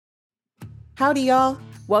Howdy, y'all.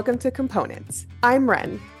 Welcome to Components. I'm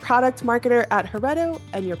Ren, product marketer at Heretto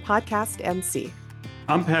and your podcast MC.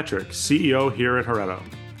 I'm Patrick, CEO here at Heretto.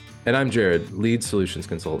 And I'm Jared, lead solutions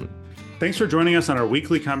consultant. Thanks for joining us on our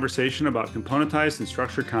weekly conversation about componentized and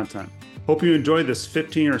structured content. Hope you enjoy this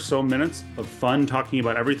 15 or so minutes of fun talking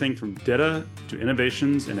about everything from data to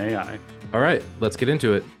innovations in AI. All right, let's get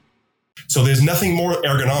into it. So there's nothing more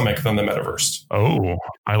ergonomic than the metaverse. Oh,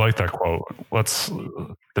 I like that quote. Let's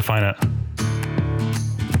define it.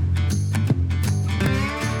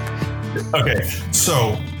 Okay,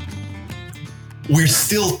 so we're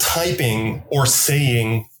still typing or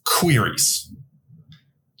saying queries.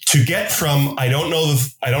 To get from I don't know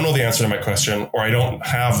the answer to my question, or I don't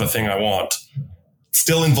have the thing I want,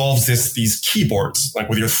 still involves these keyboards, like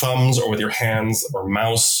with your thumbs or with your hands or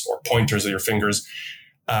mouse or pointers or your fingers,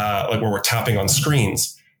 like where we're tapping on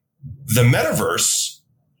screens. The metaverse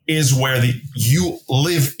is where you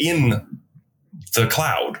live in the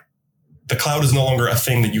cloud. The cloud is no longer a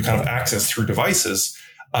thing that you kind of access through devices.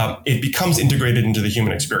 It becomes integrated into the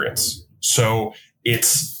human experience. So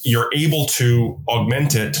you're able to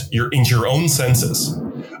augment it into your own senses.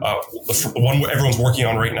 The one everyone's working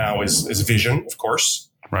on right now is vision, of course.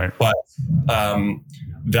 Right. But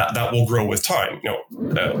that will grow with time.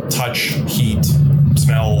 Touch, heat,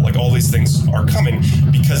 smell, like all these things are coming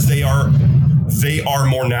because they are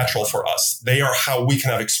more natural for us. They are how we can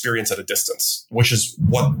have experience at a distance, which is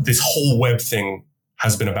what this whole web thing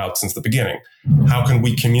has been about since the beginning. How can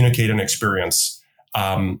we communicate an experience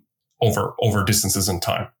over distances and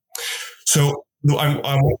time? So I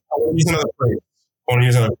want to use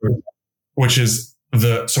another phrase. Which is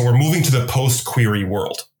so we're moving to the post-query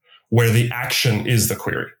world where the action is the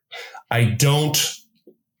query. I don't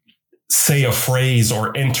say a phrase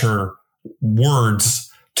or enter words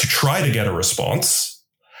to try to get a response.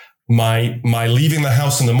 My leaving the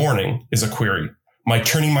house in the morning is a query. My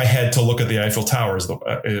turning my head to look at the Eiffel Tower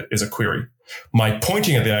is a query. My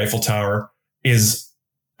pointing at the Eiffel Tower is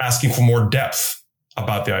asking for more depth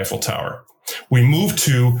about the Eiffel Tower. We move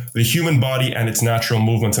to the human body and its natural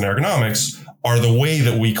movements and ergonomics are the way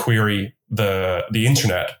that we query the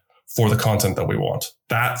internet for the content that we want.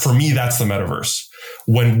 That, for me, that's the metaverse.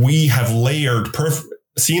 When we have layered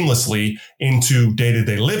seamlessly into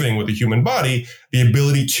day-to-day living with the human body, the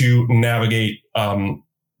ability to navigate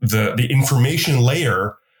the information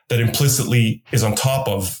layer that implicitly is on top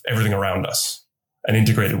of everything around us and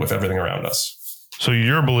integrated with everything around us. So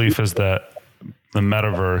your belief is that the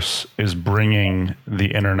metaverse is bringing the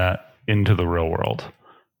internet into the real world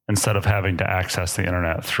instead of having to access the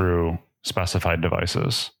internet through specified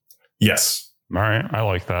devices. Yes. All right. I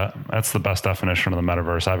like that. That's the best definition of the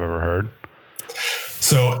metaverse I've ever heard.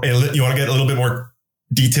 So you want to get a little bit more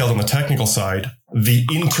detailed on the technical side. The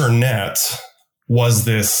internet was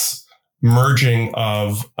this merging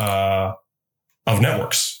of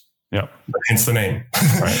networks. Yep. Hence the name.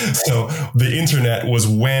 Right. So the internet was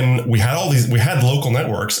when we had local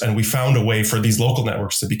networks, and we found a way for these local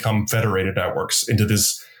networks to become federated networks into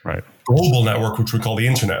this global network, which we call the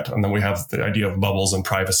internet. And then we have the idea of bubbles and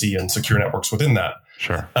privacy and secure networks within that.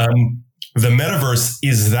 Sure. The metaverse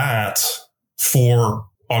is that for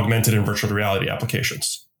augmented and virtual reality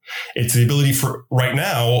applications. It's the ability for right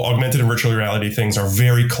now, augmented and virtual reality things are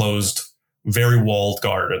very closed, very walled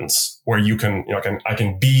gardens where I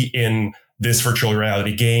can be in this virtual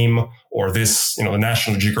reality game or this, the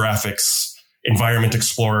National Geographic's Environment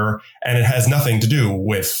Explorer, and it has nothing to do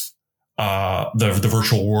with the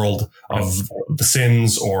virtual world of The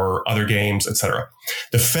Sims or other games, etc.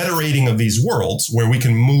 The federating of these worlds where we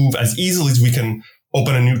can move as easily as we can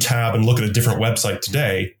open a new tab and look at a different website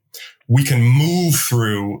today, we can move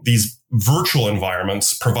through these virtual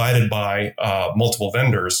environments provided by multiple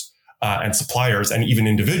vendors and suppliers and even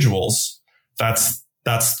individuals. That's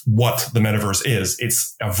what the metaverse is.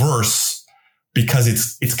 It's a verse because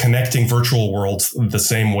it's connecting virtual worlds the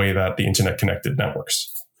same way that the internet connected networks.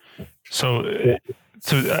 So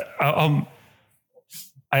I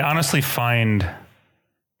honestly find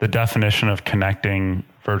the definition of connecting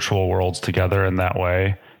virtual worlds together in that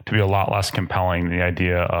way to be a lot less compelling than the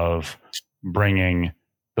idea of bringing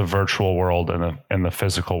the virtual world and the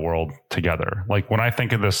physical world together. Like when I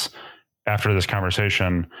think of this after this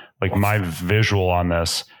conversation, like my visual on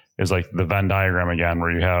this is like the Venn diagram again,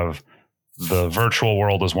 where you have the virtual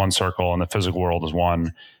world is one circle and the physical world is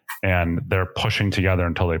one, and they're pushing together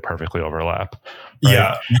until they perfectly overlap. Right?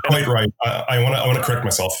 Yeah, you're quite right. I want to correct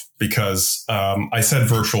myself because I said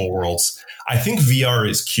virtual worlds. I think VR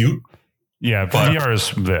is cute. Yeah, but VR is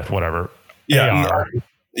whatever. Yeah, AR.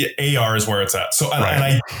 AR is where it's at. So, and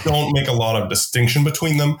I don't make a lot of distinction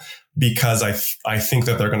between them. because I think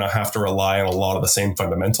that they're going to have to rely on a lot of the same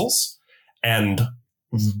fundamentals, and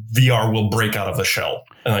VR will break out of the shell.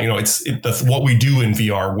 What we do in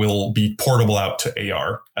VR will be portable out to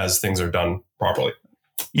AR as things are done properly.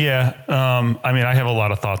 Yeah. I have a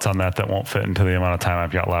lot of thoughts on that won't fit into the amount of time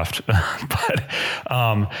I've got left. But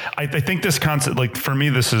I think this concept, like for me,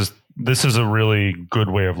 this is a really good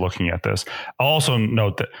way of looking at this. I'll also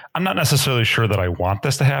note that I'm not necessarily sure that I want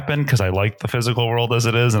this to happen, because I like the physical world as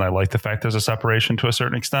it is, and I like the fact there's a separation to a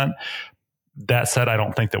certain extent. That said, I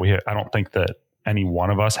don't think that any one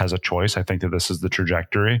of us has a choice. I think that this is the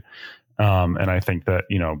trajectory. And I think that,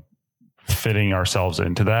 fitting ourselves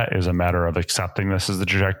into that is a matter of accepting this is the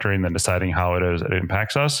trajectory and then deciding how it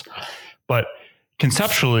impacts us. But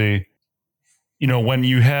conceptually, when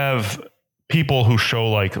you have people who show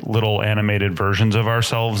like little animated versions of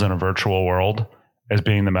ourselves in a virtual world as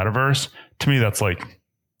being the metaverse, to me, that's like,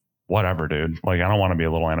 whatever, dude. Like, I don't want to be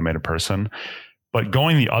a little animated person. But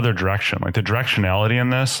going the other direction, like the directionality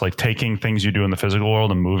in this, like taking things you do in the physical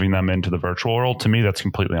world and moving them into the virtual world, to me, that's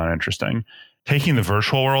completely uninteresting. Taking the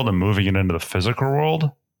virtual world and moving it into the physical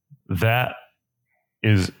world, that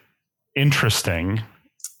is interesting.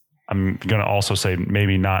 I'm going to also say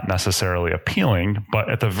maybe not necessarily appealing,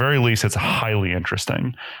 but at the very least, it's highly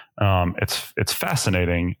interesting. It's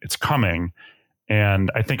fascinating. It's coming.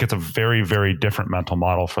 And I think it's a very, very different mental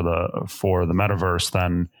model for the metaverse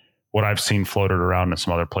than what I've seen floated around in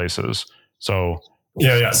some other places. So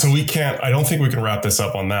yeah. So I don't think we can wrap this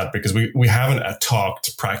up on that, because we haven't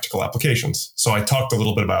talked practical applications. So I talked a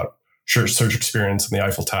little bit about search experience in the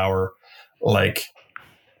Eiffel Tower. Like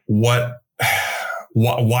why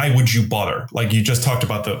would you bother? Like you just talked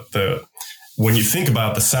about when you think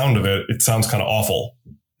about the sound of it, it sounds kind of awful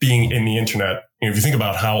being in the internet. If you think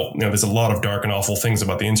about how, there's a lot of dark and awful things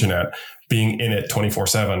about the internet, being in it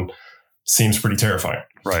 24/7 seems pretty terrifying.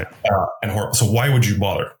 Right. And horrible. So why would you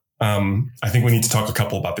bother? I think we need to talk a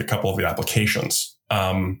couple of the applications.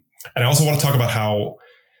 And I also want to talk about how,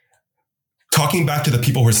 talking back to the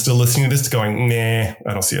people who are still listening to this going, nah, I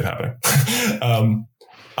don't see it happening.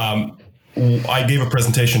 I gave a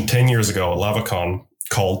presentation 10 years ago at LavaCon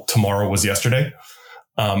called Tomorrow Was Yesterday,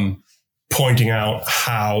 pointing out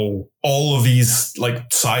how all of these like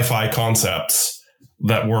sci-fi concepts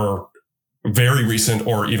that were very recent,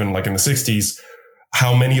 or even like in the 60s,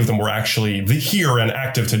 how many of them were actually here and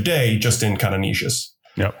active today, just in kind of niches.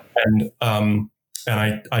 Yep. And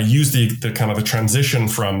I use the kind of the transition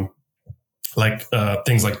from like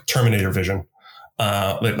things like Terminator vision,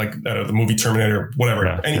 the movie Terminator, whatever.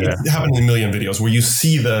 Yeah, and it happened in a million videos where you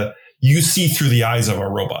see through the eyes of a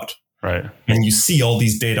robot. Right. And you see all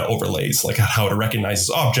these data overlays, like how it recognizes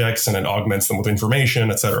objects and it augments them with information,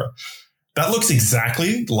 etc. That looks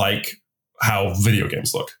exactly like how video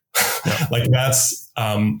games look. Yeah. Like that's,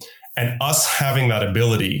 and us having that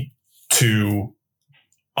ability to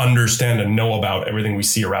understand and know about everything we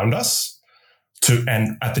see around us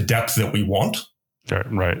and at the depth that we want.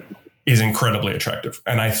 Right. Is incredibly attractive.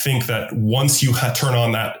 And I think that once you turn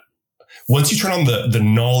on the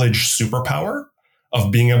knowledge superpower of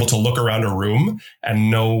being able to look around a room and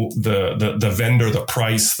know the vendor, the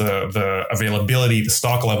price, the availability, the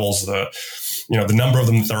stock levels, the number of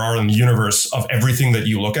them that there are in the universe of everything that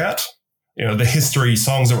you look at, the history,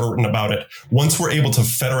 songs that were written about it. Once we're able to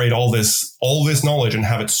federate all this knowledge and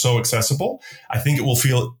have it so accessible, I think it will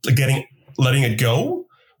feel like letting it go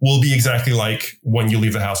will be exactly like when you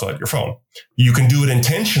leave the house without your phone. You can do it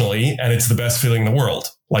intentionally, and it's the best feeling in the world.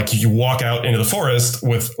 Like you walk out into the forest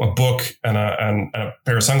with a book and a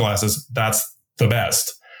pair of sunglasses. That's the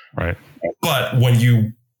best. Right. But when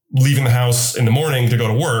you leaving the house in the morning to go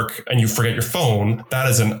to work and you forget your phone, that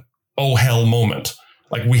is an oh hell moment.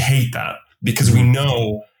 Like we hate that because we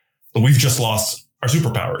know that we've just lost our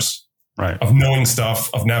superpowers. Right. Of knowing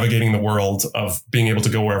stuff, of navigating the world, of being able to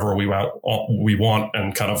go wherever we want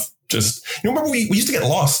and kind of just, remember we used to get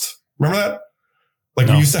lost. Remember that? Like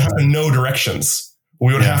we used to have to know directions.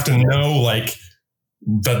 We would have to know like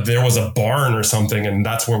that there was a barn or something and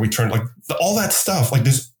that's where we turned, like all that stuff. Like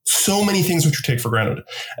there's so many things which we take for granted.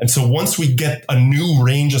 And so once we get a new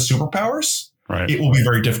range of superpowers, it will be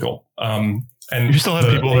very difficult. And you still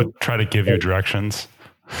have people who try to give you directions.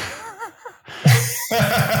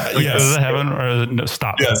 Like, yes. Does it happen? Or no,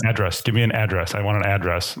 stop. Yes. Address. Give me an address. I want an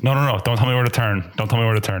address. No. Don't tell me where to turn. Don't tell me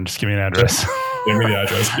where to turn. Just give me an address. Give me the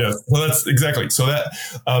address. Yes. Well, that's exactly. So that,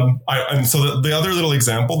 the other little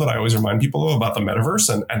example that I always remind people of about the metaverse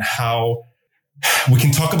and how we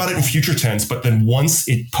can talk about it in future tense, but then once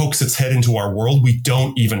it pokes its head into our world, we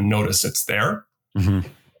don't even notice it's there. Mm-hmm.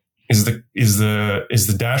 Is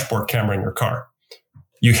the dashboard camera in your car.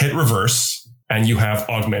 You hit reverse and you have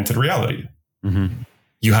augmented reality. Mm-hmm.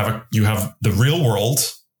 You have the real world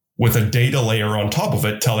with a data layer on top of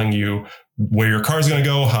it telling you where your car is going to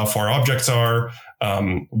go, how far objects are,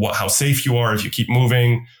 how safe you are if you keep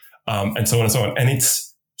moving, and so on and so on. And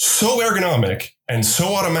it's so ergonomic and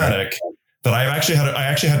so automatic that I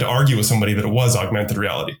actually had to argue with somebody that it was augmented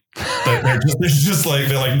reality. They're like, what do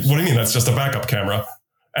you mean? That's just a backup camera.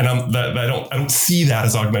 And I don't see that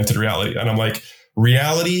as augmented reality. And I'm like,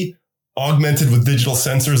 reality augmented with digital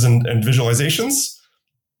sensors and visualizations,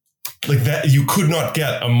 like that, you could not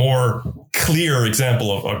get a more clear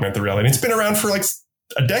example of augmented reality. And it's been around for like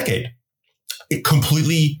a decade. It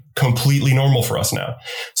completely normal for us now.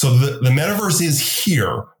 So the metaverse is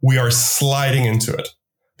here. We are sliding into it.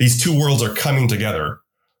 These two worlds are coming together,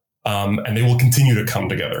 and they will continue to come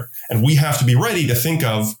together. And we have to be ready to think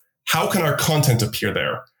of, how can our content appear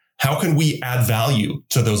there? How can we add value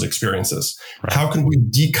to those experiences? Right. How can we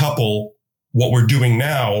decouple what we're doing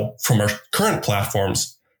now from our current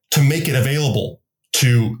platforms to make it available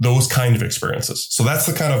to those kind of experiences? So that's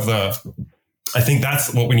the kind of I think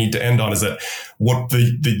that's what we need to end on, is that what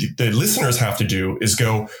the listeners have to do is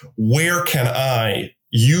go, where can I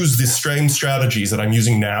use the same strategies that I'm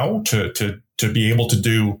using now to be able to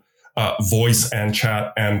do voice and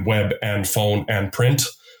chat and web and phone and print?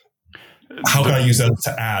 How can I use that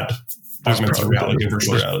to add augmented reality and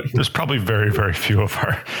virtual reality? There's probably very, very few of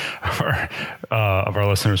our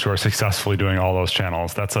listeners who are successfully doing all those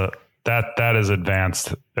channels. That is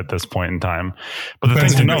advanced at this point in time. But the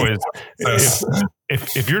thing to know is,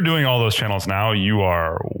 if you're doing all those channels now, you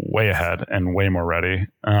are way ahead and way more ready.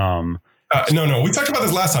 No, we talked about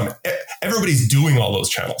this last time. Everybody's doing all those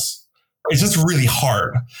channels. It's just really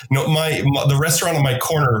hard. The restaurant on my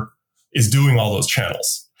corner is doing all those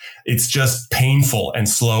channels. It's just painful and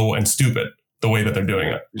slow and stupid the way that they're doing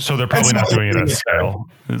it. So they're probably not doing it at scale.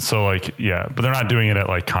 So but they're not doing it at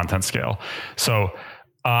like content scale. So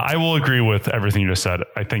I will agree with everything you just said.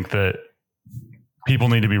 I think that people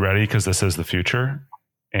need to be ready because this is the future.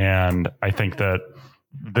 And I think that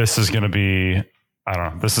this is going to be, I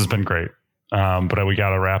don't know, this has been great. But we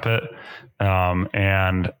got to wrap it.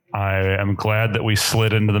 And I am glad that we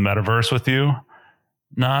slid into the metaverse with you,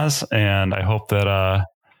 Naz. And I hope that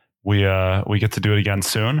we get to do it again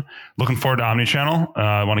soon. Looking forward to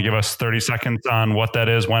Omnichannel. Want to give us 30 seconds on what that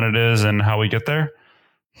is, when it is, and how we get there?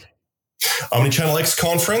 Omnichannel X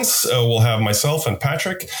conference. We'll have myself and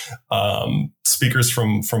Patrick, speakers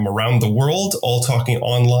from around the world, all talking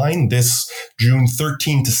online this June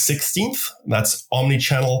 13th to 16th. That's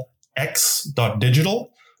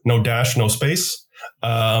omnichannelx.digital. No dash, no space.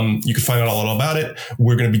 You can find out all about it.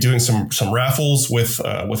 We're going to be doing some raffles with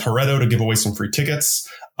Heredo to give away some free tickets.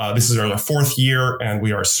 This is our 4th year, and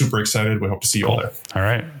we are super excited. We hope to see you all there. All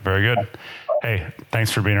right. Very good. Hey,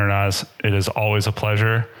 thanks for being here, Naz. It is always a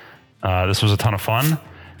pleasure. This was a ton of fun,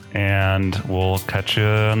 and we'll catch you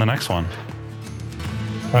on the next one.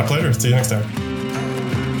 My pleasure. See you next time.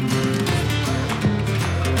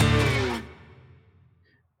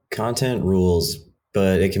 Content rules,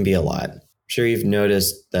 but it can be a lot. I'm sure you've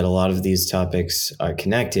noticed that a lot of these topics are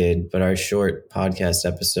connected, but our short podcast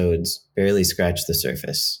episodes barely scratch the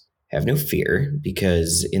surface. Have no fear,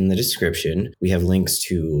 because in the description, we have links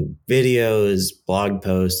to videos, blog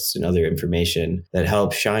posts, and other information that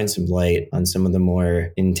help shine some light on some of the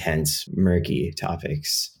more intense, murky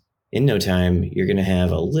topics. In no time, you're going to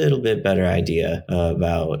have a little bit better idea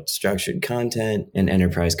about structured content and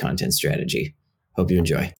enterprise content strategy. Hope you enjoy.